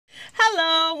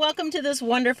welcome to this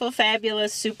wonderful,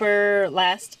 fabulous, super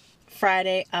last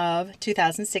Friday of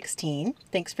 2016.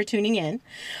 Thanks for tuning in.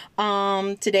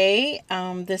 Today,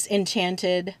 this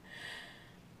enchanted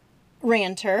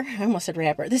ranter, I almost said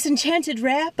rapper, this enchanted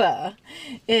rapper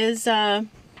is going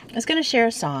to share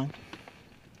a song.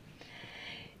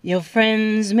 Your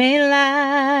friends may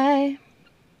lie,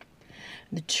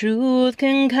 the truth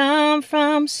can come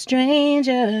from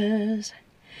strangers.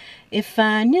 If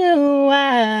I knew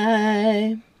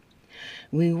why,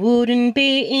 we wouldn't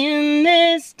be in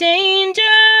this danger,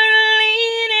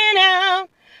 leaning out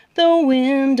the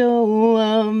window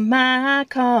of my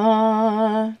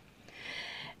car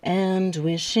and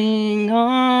wishing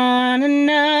on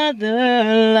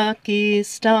another lucky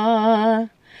star.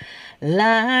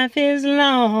 Life is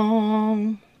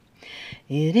long,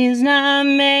 it is not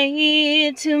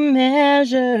made to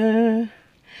measure.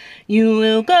 You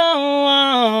will go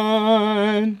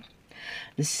on,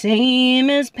 the same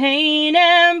as pain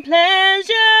and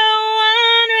pleasure,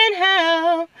 wondering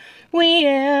how we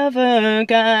ever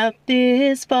got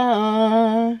this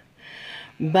far,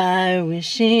 by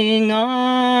wishing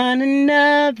on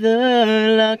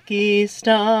another lucky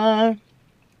star.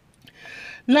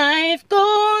 Life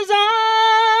goes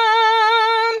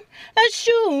on as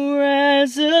sure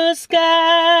as the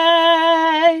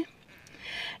sky.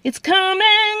 It's come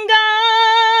and gone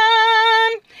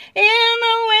in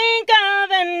the wink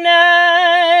of an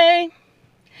eye.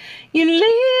 You leave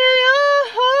your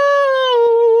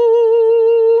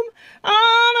home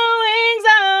on the wings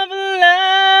of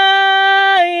light.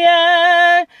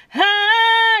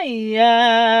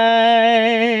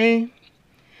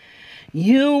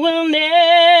 You will never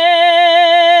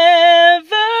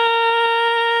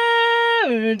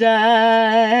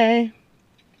die.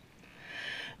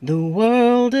 The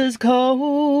world is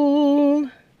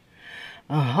cold,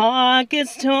 a heart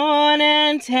gets torn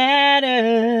and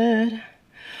tattered.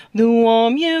 The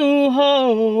warmth you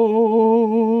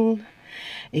hold,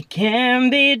 it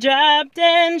can be dropped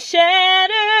and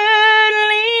shattered,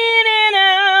 leaning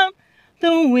out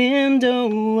the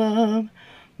window of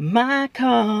my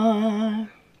car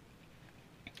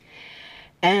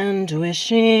and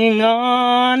wishing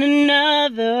on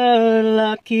another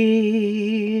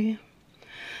lucky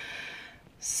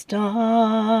star.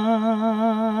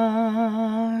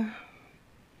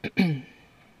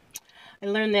 I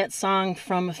learned that song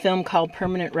from a film called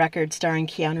Permanent Record starring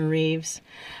Keanu Reeves.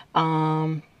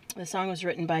 The song was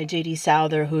written by J.D.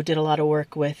 Souther, who did a lot of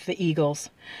work with the Eagles.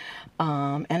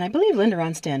 And I believe Linda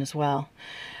Ronstadt as well.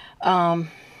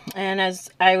 And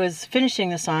as I was finishing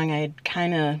the song, I had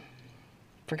kind of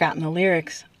forgotten the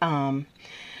lyrics.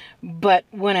 But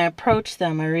when I approached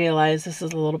them, I realized this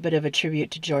is a little bit of a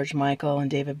tribute to George Michael and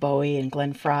David Bowie and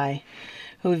Glenn Frey,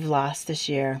 who we've lost this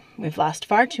year. We've lost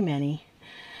far too many.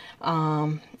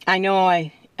 I know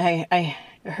I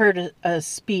heard a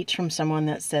speech from someone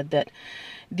that said that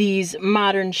these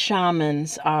modern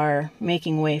shamans are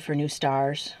making way for new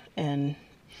stars. And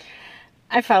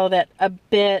I follow that a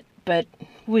bit, but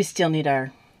we still need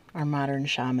our modern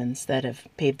shamans that have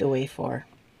paved the way for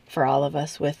all of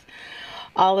us with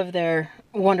all of their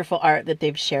wonderful art that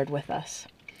they've shared with us.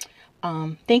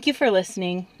 Thank you for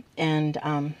listening, and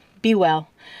be well,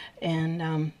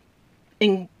 and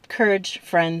encourage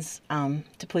friends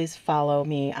to please follow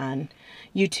me on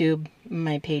YouTube.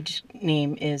 My page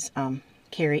name is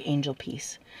Kari Angel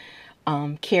Peace.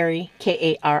 Kari,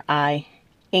 K-A-R-I,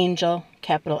 Angel,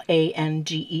 capital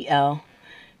A-N-G-E-L,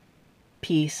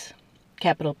 Peace,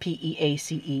 capital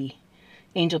P-E-A-C-E.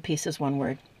 Angel Peace is one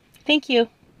word. Thank you.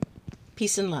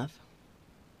 Peace and love.